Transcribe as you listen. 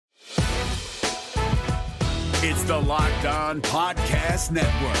It's the Locked On Podcast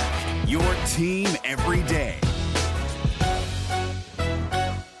Network, your team every day.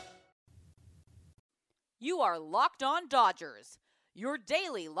 You are Locked On Dodgers, your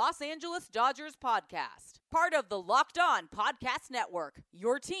daily Los Angeles Dodgers podcast. Part of the Locked On Podcast Network,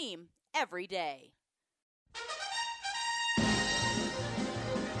 your team every day.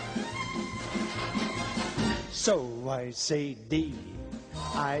 So I say D,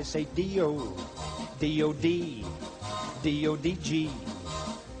 I say D-O, D-O-D, D-O-D-G,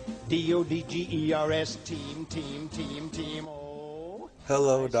 D-O-D-G-E-R-S, team, oh.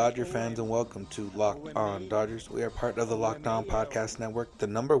 Hello, Dodger fans, and welcome to Locked On Dodgers. We are part of the Locked On Podcast Network, the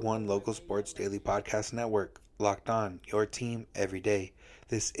 #1 local sports daily podcast network. Locked On, your team every day.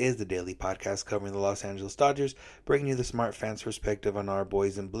 This is the daily podcast covering the Los Angeles Dodgers, bringing you the smart fans' perspective on our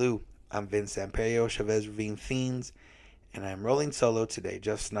boys in blue. I'm Vince Samperio, Chavez Ravine Fiends, and I'm rolling solo today.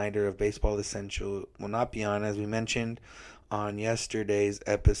 Jeff Snyder of Baseball Essential will not be on, as we mentioned on yesterday's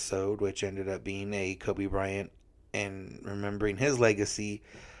episode, which ended up being a Kobe Bryant and remembering his legacy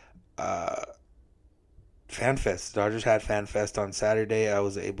Fan Fest. Dodgers had Fan Fest on Saturday. I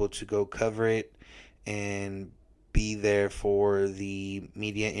was able to go cover it and be there for the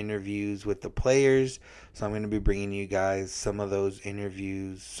media interviews with the players. So I'm going to be bringing you guys some of those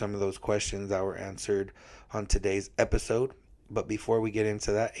interviews, some of those questions that were answered on today's episode. But before we get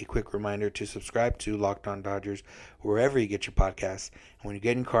into that, a quick reminder to subscribe to Locked On Dodgers wherever you get your podcasts. And when you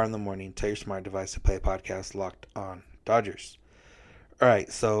get in your car in the morning, tell your smart device to play a podcast Locked On Dodgers. All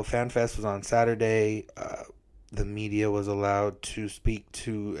right, so Fan Fest was on Saturday. The media was allowed to speak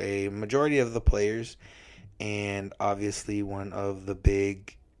to a majority of the players. And obviously one of the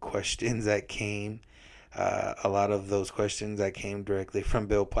big questions that came, a lot of those questions that came directly from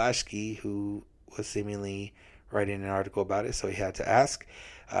Bill Plaschke, who was seemingly writing an article about it, so he had to ask,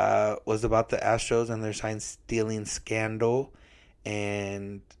 was about the Astros and their sign stealing scandal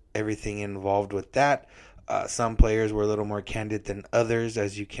and everything involved with that. Some players were a little more candid than others,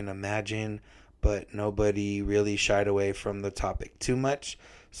 as you can imagine, but nobody really shied away from the topic too much.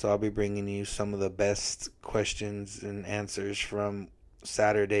 So I'll be bringing you some of the best questions and answers from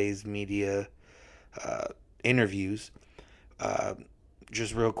Saturday's media interviews.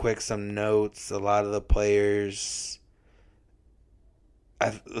 Just real quick, some notes. A lot of the players,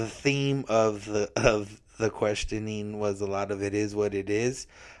 the theme of the questioning was a lot of it is what it is.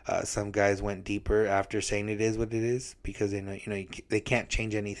 Some guys went deeper after saying it is what it is because they know they can't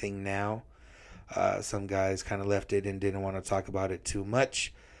change anything now. Some guys kind of left it and didn't want to talk about it too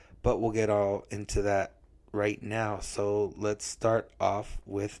much. But we'll get all into that right now. So let's start off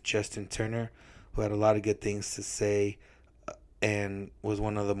with Justin Turner, who had a lot of good things to say and was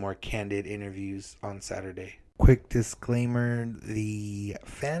one of the more candid interviews on Saturday. Quick disclaimer, the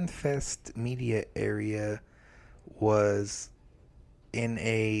Fan Fest media area was in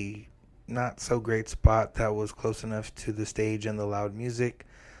a not so great spot that was close enough to the stage and the loud music.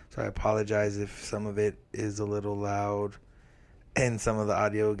 So I apologize if some of it is a little loud and some of the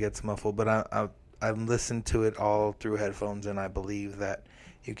audio gets muffled, but I've listened to it all through headphones, and I believe that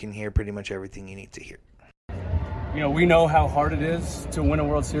you can hear pretty much everything you need to hear. We know how hard it is to win a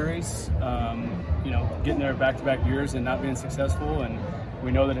World Series, getting there back-to-back years and not being successful, and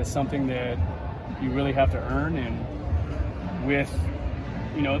we know that it's something that you really have to earn, and with,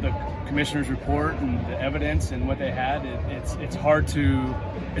 the commissioner's report and the evidence and what they had, it's hard to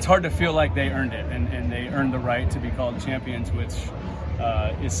feel like they earned it and they earned the right to be called champions, which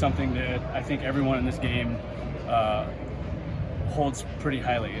is something that I think everyone in this game holds pretty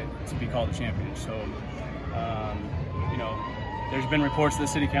highly, to be called a champion. So, there's been reports to the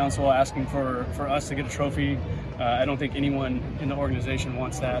city council asking for us to get a trophy. I don't think anyone in the organization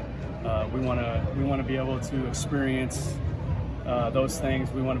wants that. We want to be able to experience those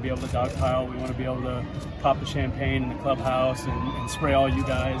things. We want to be able to dogpile. We want to be able to pop the champagne in the clubhouse and spray all you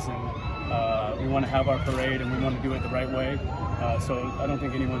guys. And we want to have our parade, and we want to do it the right way. So I don't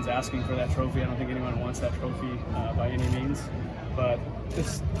think anyone's asking for that trophy. I don't think anyone wants that trophy by any means. But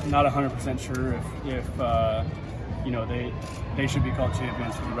just not 100% sure if they should be called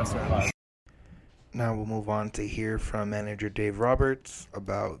champions for the rest of their lives. Now we'll move on to hear from manager Dave Roberts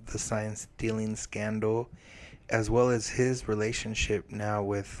about the sign stealing scandal, as well as his relationship now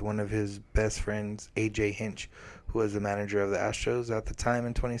with one of his best friends, AJ Hinch, who was the manager of the Astros at the time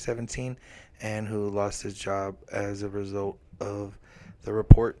in 2017 and who lost his job as a result of the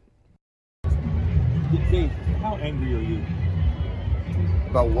report. Dave, how angry are you?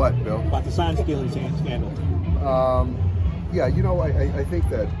 About what, Bill? About the sign stealing scandal. I think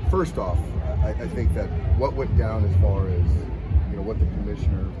that, first off, I think that what went down as far as, what the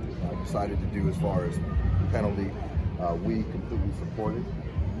commissioner decided to do as far as penalty, we completely support it.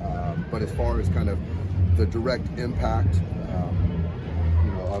 But as far as kind of the direct impact,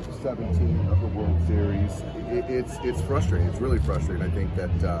 of 17 of the World Series, it's frustrating. It's really frustrating. I think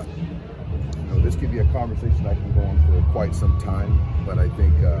that this could be a conversation I can go on for quite some time. But I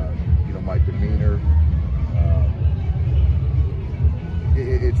think my demeanor,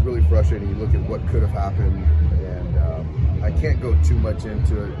 it's really frustrating. You look at what could have happened, and I can't go too much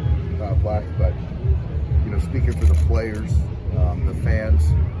into it, Black. But speaking for the players, the fans,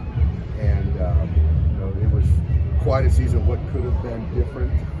 and it was quite a season. What could have been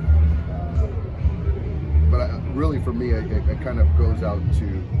different? But really, for me, it kind of goes out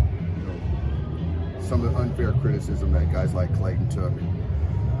to some of the unfair criticism that guys like Clayton took,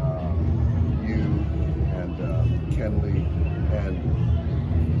 you and Kenley, and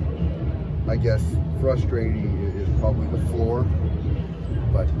I guess frustrating is probably the floor,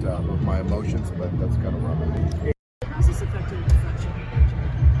 but of my emotions. But that's kind of where I'm at. How's this affecting the friendship?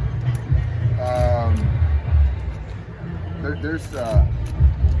 There's, I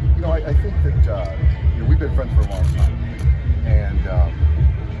think that we've been friends for a long time, and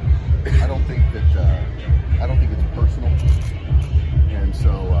I don't think it's personal, and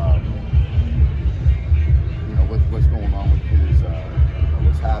so what's going on with his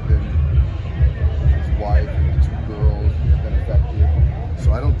what's happened, his wife and his 2 girls have been affected,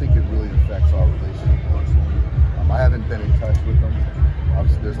 so I don't think it really affects our relationship personally. I haven't been in touch with them.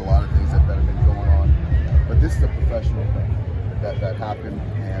 Obviously, there's a lot of things that have been going on, but this is a professional thing that happened,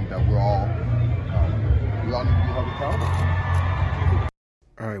 and we all need to be held accountable.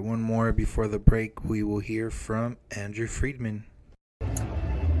 All right, one more before the break. We will hear from Andrew Friedman.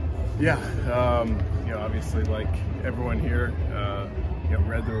 Yeah, obviously, like everyone here,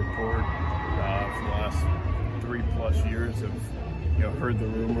 read the report for the last 3+ years. Have heard the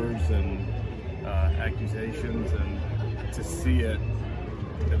rumors and accusations, and to see it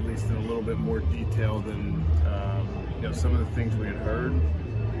at least in a little bit more detail than some of the things we had heard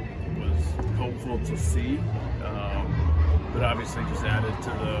was hopeful to see, but obviously just added to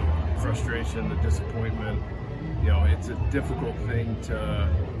the frustration, the disappointment. It's a difficult thing to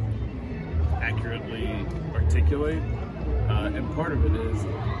accurately articulate, and part of it is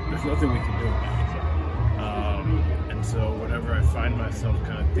there's nothing we can do about it. And so whenever I find myself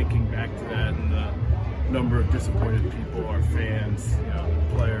kind of thinking back to that and the number of disappointed people, our fans,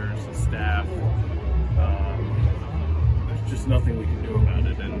 the players, the staff, there's just nothing we can do about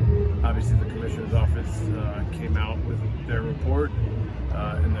it. And obviously the commissioner's office came out with their report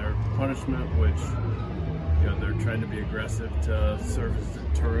and their punishment, which they're trying to be aggressive to serve as a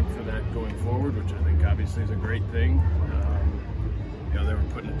deterrent for that going forward, which I think obviously is a great thing. They were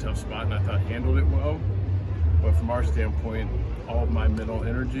put in a tough spot, and I thought handled it well. But from our standpoint, all of my mental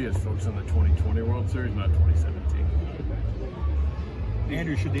energy is focused on the 2020 World Series, not 2017.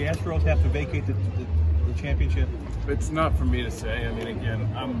 Andrew, should the Astros have to vacate the championship? It's not for me to say. I mean, again,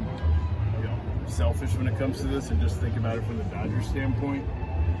 I'm selfish when it comes to this, and just think about it from the Dodgers standpoint.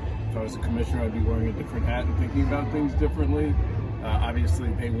 If I was a commissioner, I'd be wearing a different hat and thinking about things differently.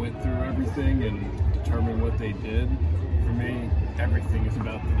 Obviously, they went through everything and determined what they did. For me, everything is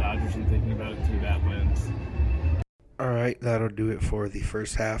about the Dodgers and thinking about it through that lens. All right, that'll do it for the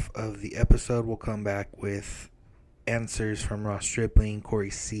first half of the episode. We'll come back with answers from Ross Stripling,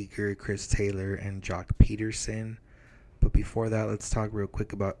 Corey Seager, Chris Taylor, and Jock Peterson. But before that, let's talk real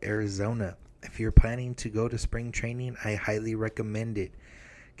quick about Arizona. If you're planning to go to spring training, I highly recommend it.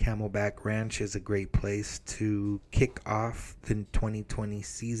 Camelback Ranch is a great place to kick off the 2020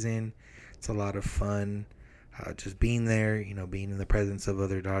 season. It's a lot of fun. Just being there, being in the presence of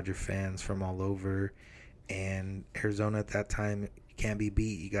other Dodger fans from all over. And Arizona at that time can't be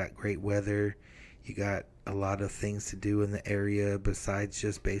beat. You got great weather. You got a lot of things to do in the area besides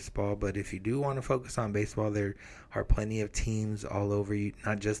just baseball. But if you do want to focus on baseball, there are plenty of teams all over you,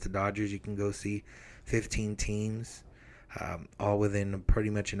 not just the Dodgers. You can go see 15 teams, all within pretty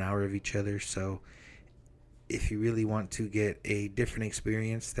much an hour of each other. So if you really want to get a different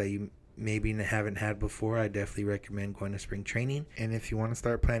experience that you maybe haven't had before, I definitely recommend going to spring training. And if you want to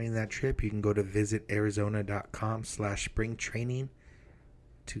start planning that trip, you can go to visitarizona.com/springtraining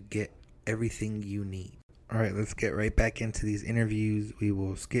to get everything you need. All right, let's get right back into these interviews. We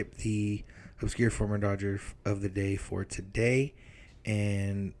will skip the obscure former Dodger of the day for today,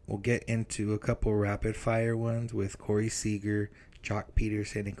 and we'll get into a couple rapid fire ones with Corey Seager, Jock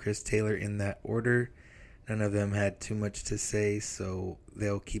Peterson, and Chris Taylor in that order. None of them had too much to say, so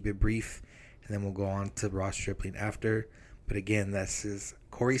they'll keep it brief, and then we'll go on to Ross Stripling after. But again, this is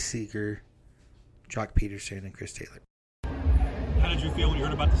Corey Seager, Jock Peterson, and Chris Taylor. How did you feel when you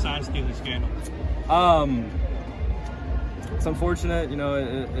heard about the sign stealing scandal? It's unfortunate,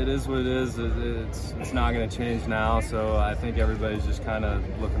 it is what it is. It's not going to change now, so I think everybody's just kind of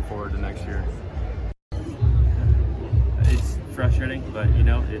looking forward to next year. It's frustrating, but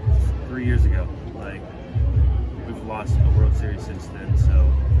it's 3 years ago. Like, we've lost a World Series since then, so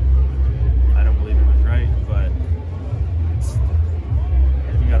I don't believe it was right, but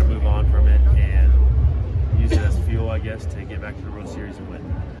you got to move on from it and use it as fuel, I guess, to get back to the World Series and win.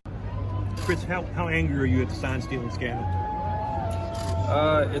 Chris, how angry are you at the sign stealing scandal?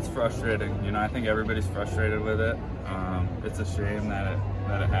 It's frustrating. I think everybody's frustrated with it. It's a shame that it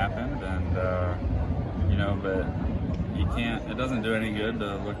happened, and but you can't. It doesn't do any good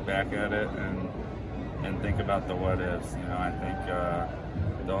to look back at it and think about the what ifs. I think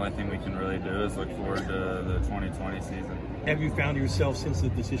the only thing we can really do is look forward to the 2020 season. Have you found yourself, since the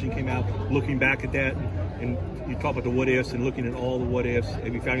decision came out, looking back at that, and you talk about the what ifs and looking at all the what ifs?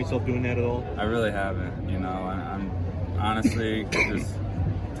 Have you found yourself doing that at all? I really haven't. I'm honestly just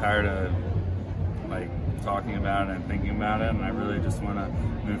tired of talking about it and thinking about it, and I really just want to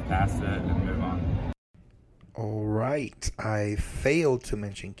move past it and move on. All right, I failed to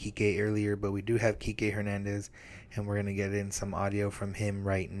mention Kike earlier, but we do have Kike Hernandez, and we're going to get in some audio from him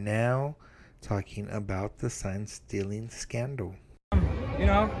right now talking about the sign stealing scandal. I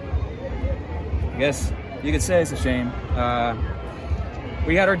guess you could say it's a shame.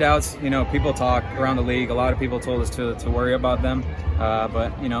 We had our doubts. People talk around the league. A lot of people told us to worry about them.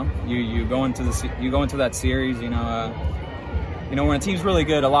 But you go into that series. When a team's really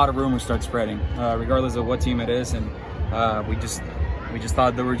good, a lot of rumors start spreading, regardless of what team it is. And we just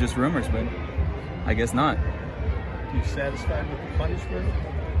thought they were just rumors, but I guess not. You satisfied with the punishment?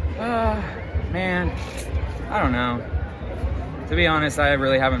 Man, I don't know. To be honest, I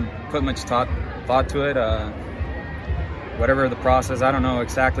really haven't put much thought to it. Whatever the process, I don't know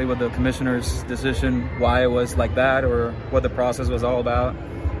exactly what the commissioner's decision, why it was like that, or what the process was all about.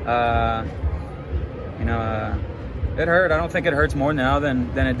 It hurt. I don't think it hurts more now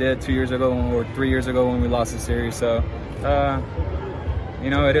than it did 2 years ago or 3 years ago when we lost the series. So,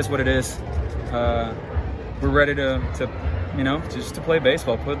 it is what it is. We're ready to just to play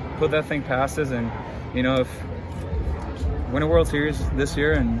baseball, put that thing past us, and if win a World Series this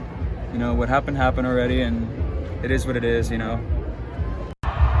year, and what happened already, and it is what it is. Maybe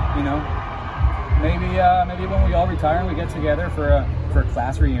when we all retire and we get together for a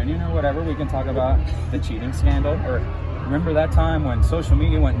class reunion or whatever, we can talk about the cheating scandal. Or remember that time when social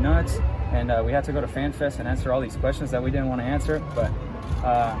media went nuts and we had to go to FanFest and answer all these questions that we didn't want to answer. But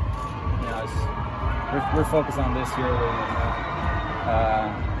we're focused on this year.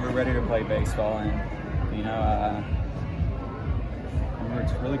 We're ready to play baseball, and we're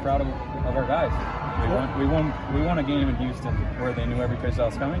really proud of our guys. We won a game in Houston where they knew every pitch that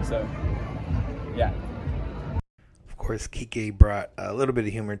was coming. So, yeah. Of course, Kike brought a little bit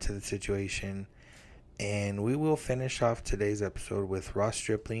of humor to the situation. And we will finish off today's episode with Ross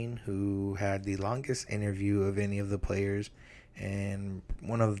Stripling, who had the longest interview of any of the players, and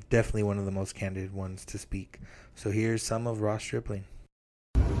definitely one of the most candid ones to speak. So here's some of Ross Stripling.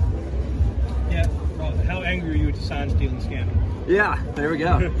 Yeah, Ross, how angry are you at the sign stealing scandal? Yeah, there we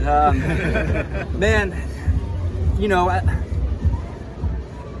go. Man,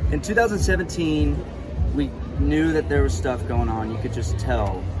 in 2017, we knew that there was stuff going on. You could just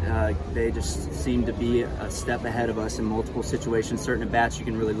tell. They just seemed to be a step ahead of us in multiple situations. Certain at-bats you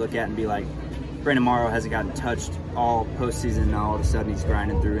can really look at and be like, Brandon Morrow hasn't gotten touched all postseason, and all of a sudden he's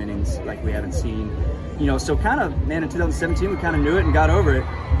grinding through innings like we haven't seen. So kind of, man, in 2017 we kind of knew it and got over it.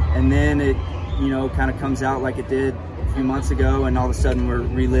 And then it, kind of comes out like it did a few months ago, and all of a sudden we're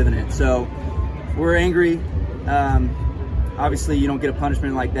reliving it. So we're angry. Obviously you don't get a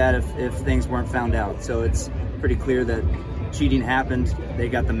punishment like that if things weren't found out. So it's pretty clear that cheating happened. They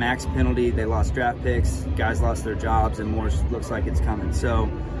got the max penalty. They lost draft picks. Guys lost their jobs, and more looks like it's coming. So,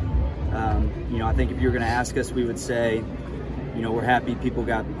 I think if you were going to ask us, we would say, we're happy people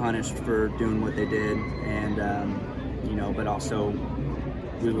got punished for doing what they did, and but also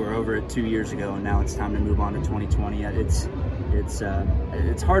we were over it 2 years ago, and now it's time to move on to 2020. It's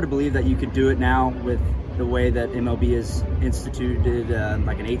hard to believe that you could do it now with the way that MLB is instituted,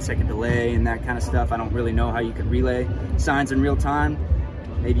 like an 8-second delay and that kind of stuff. I don't really know how you could relay signs in real time.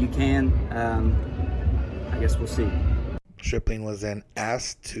 Maybe you can. I guess we'll see. Stripling was then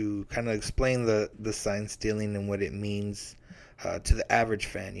asked to kind of explain the sign stealing and what it means to the average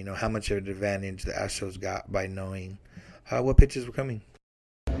fan. How much of an advantage the Astros got by knowing what pitches were coming.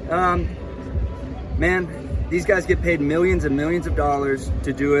 Man, these guys get paid millions and millions of dollars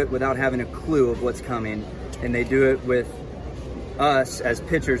to do it without having a clue of what's coming, and they do it with us as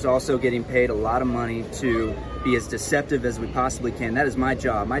pitchers also getting paid a lot of money to be as deceptive as we possibly can. That is my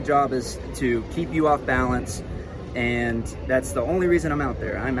job. My job is to keep you off balance, and that's the only reason I'm out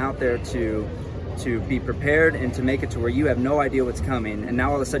there. I'm out there to be prepared and to make it to where you have no idea what's coming. And now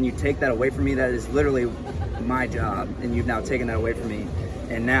all of a sudden you take that away from me. That is literally my job, and you've now taken that away from me.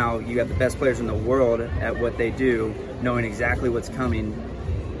 And now you have the best players in the world at what they do, knowing exactly what's coming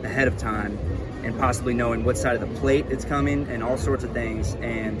ahead of time, and possibly knowing what side of the plate it's coming, and all sorts of things.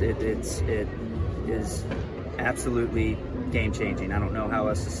 And it is absolutely game-changing. I don't know how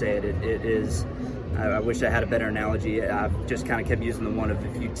else to say it. It is. I wish I had a better analogy. I've just kind of kept using the one of,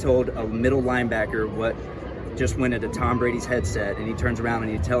 if you told a middle linebacker what just went into Tom Brady's headset, and he turns around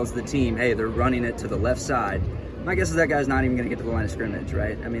and he tells the team, hey, they're running it to the left side, my guess is that guy's not even going to get to the line of scrimmage,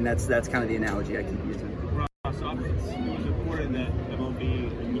 right? I mean, that's kind of the analogy I keep using. Ross, it was reported that MLB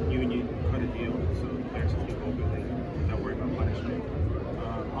union cut a deal so players can speak openly, not worry about punishment.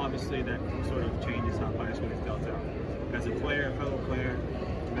 Obviously, that sort of changes how punishment is dealt out. As a player, a fellow player,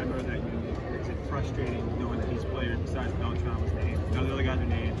 member of that union, is it frustrating knowing that these players, besides Beltran was named, none of the other guys are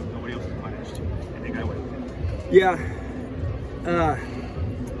named, nobody else is punished, and they got away with it? Yeah.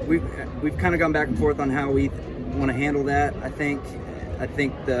 We've kind of gone back and forth on how we want to handle that. I think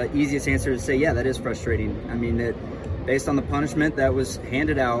the easiest answer is to say, yeah, that is frustrating. I mean, based on the punishment that was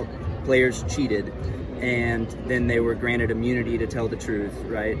handed out, players cheated, and then they were granted immunity to tell the truth,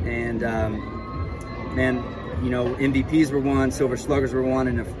 right? And MVPs were won, Silver Sluggers were won,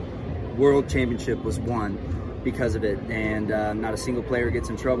 and a World Championship was won because of it. And not a single player gets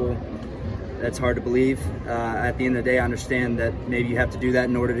in trouble. That's hard to believe. At the end of the day, I understand that maybe you have to do that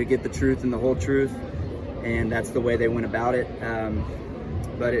in order to get the truth and the whole truth, and that's the way they went about it.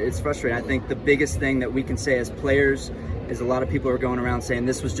 But it's frustrating. I think the biggest thing that we can say as players is a lot of people are going around saying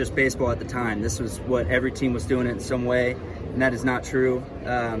this was just baseball at the time. This was what every team was doing it in some way, and that is not true.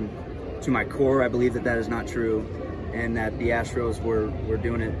 To my core, I believe that is not true, and that the Astros were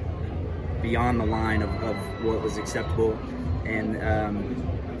doing it beyond the line of what was acceptable. And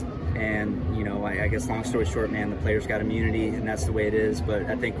I guess long story short, man, the players got immunity, and that's the way it is. But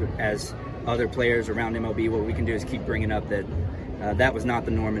I think as other players around MLB, what we can do is keep bringing up that that was not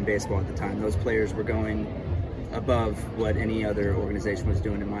the norm in baseball at the time. Those players were going above what any other organization was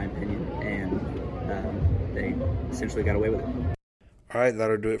doing, in my opinion, and they essentially got away with it. All right,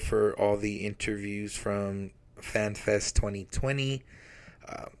 that'll do it for all the interviews from FanFest 2020.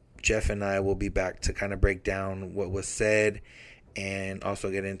 Jeff and I will be back to kind of break down what was said and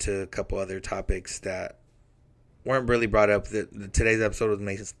also get into a couple other topics that weren't really brought up. Today's episode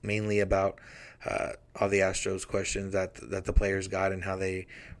was mainly about all the Astros questions that the players got and how they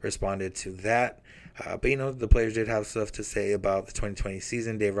responded to that. But the players did have stuff to say about the 2020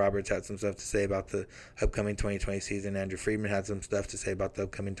 season. Dave Roberts had some stuff to say about the upcoming 2020 season. Andrew Friedman had some stuff to say about the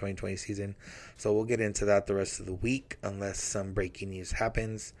upcoming 2020 season. So we'll get into that the rest of the week unless some breaking news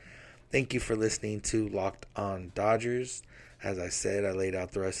happens. Thank you for listening to Locked On Dodgers. As I said, I laid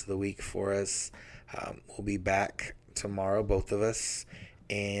out the rest of the week for us. We'll be back tomorrow, both of us,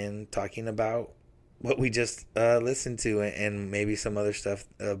 and talking about what we just listened to and maybe some other stuff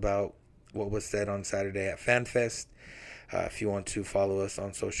about what was said on Saturday at FanFest. If you want to follow us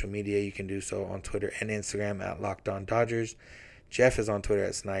on social media, you can do so on Twitter and Instagram at Locked On Dodgers. Jeff is on Twitter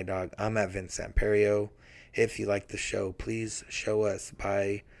at SnyDog. I'm at Vince Samperio. If you like the show, please show us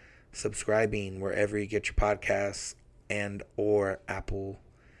by subscribing wherever you get your podcasts and or Apple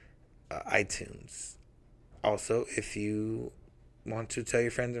iTunes. Also, if you want to tell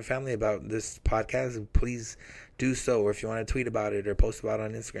your friends and family about this podcast, please do so. Or if you want to tweet about it or post about it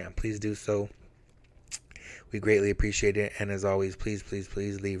on Instagram, please do so. We greatly appreciate it. And as always, please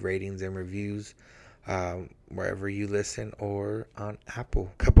leave ratings and reviews wherever you listen or on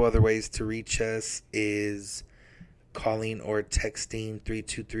Apple. A couple other ways to reach us is calling or texting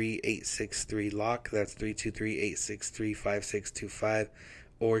 323-863-LOCK. That's 323-863-5625.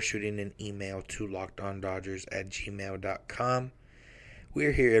 Or shooting an email to lockedondodgers@gmail.com.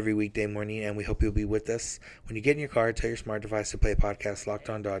 We're here every weekday morning, and we hope you'll be with us. When you get in your car, tell your smart device to play podcast Locked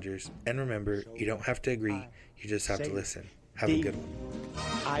On Dodgers. And remember, you don't have to agree. You just have to listen. Have a good one.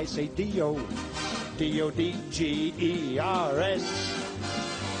 I say D-O, D-O-D-G-E-R-S.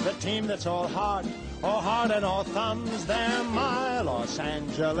 The team that's all heart and all thumbs. They're my Los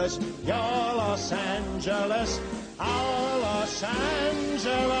Angeles, your Los Angeles, our Los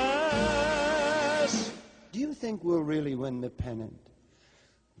Angeles. Do you think we'll really win the pennant?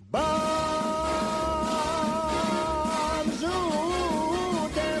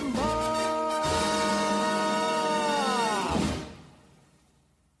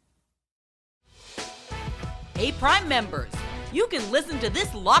 Hey, Prime members, You can listen to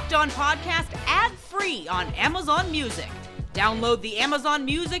this Locked On podcast ad-free on Amazon Music. Download the Amazon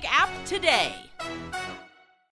Music app today.